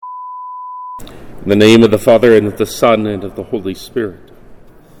In the name of the Father, and of the Son, and of the Holy Spirit.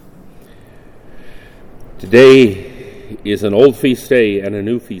 Today is an old feast day and a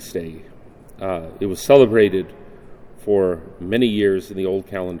new feast day. It was celebrated for many years in the old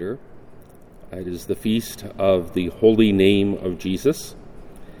calendar. It is the feast of the Holy Name of Jesus.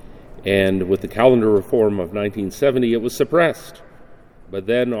 And with the calendar reform of 1970, it was suppressed. But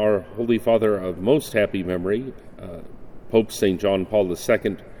then our Holy Father of most happy memory, Pope St. John Paul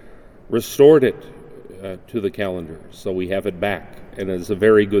II, restored it to the calendar, so we have it back. And it's a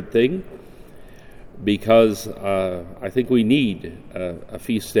very good thing, because I think we need a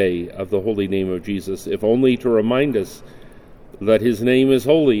feast day of the Holy Name of Jesus, if only to remind us that his name is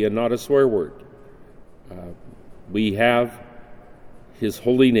holy and not a swear word. We have his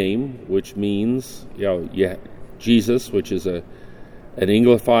holy name, which means Jesus, which is an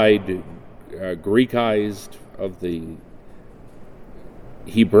Anglified, Greekized of the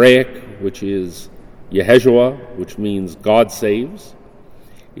Hebraic, which is Yeshua, which means God saves.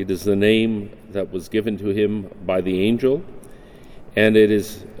 It is the name that was given to him by the angel, and it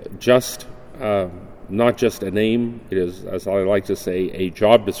is just not just a name. It is, as I like to say, a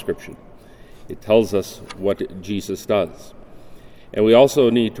job description. It tells us what Jesus does. And we also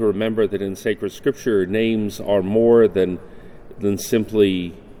need to remember that in sacred scripture, names are more than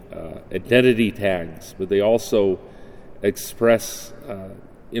simply identity tags, but they also express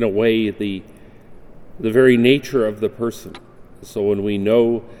in a way the very nature of the person. So when we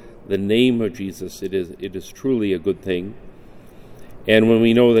know the name of Jesus, it is truly a good thing. And when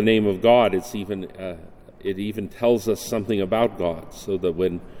we know the name of God, it even tells us something about God. So that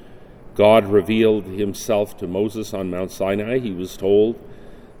when God revealed himself to Moses on Mount Sinai, he was told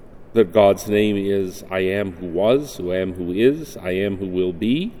that God's name is I am who was, who am who is, I am who will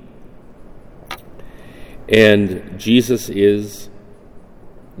be. And Jesus is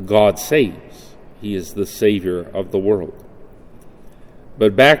God saves. He is the Savior of the world.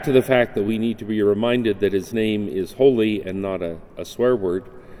 But back to the fact that we need to be reminded that his name is holy and not a swear word.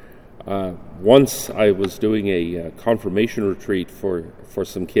 Once I was doing a confirmation retreat for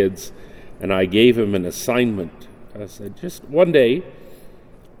some kids, and I gave them an assignment. I said, just one day,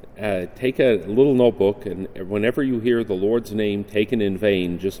 take a little notebook, and whenever you hear the Lord's name taken in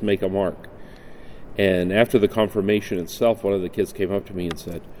vain, just make a mark. And after the confirmation itself, one of the kids came up to me and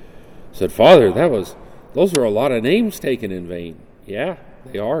said, Father, those are a lot of names taken in vain. Yeah,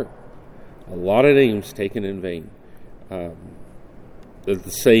 they are. A lot of names taken in vain. At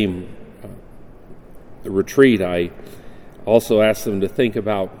the same retreat, I also asked them to think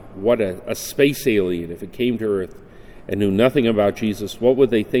about what a space alien, if it came to Earth and knew nothing about Jesus, what would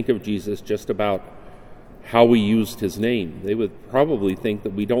they think of Jesus just about how we used his name? They would probably think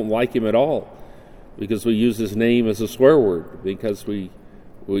that we don't like him at all, because we use his name as a swear word, because we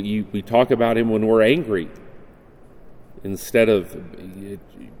talk about him when we're angry, instead of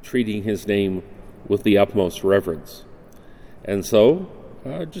treating his name with the utmost reverence. And so,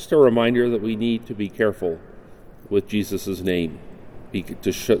 just a reminder that we need to be careful with Jesus' name,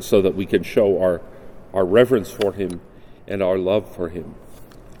 so that we can show our reverence for him and our love for him.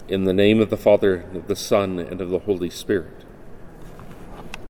 In the name of the Father, and of the Son, and of the Holy Spirit.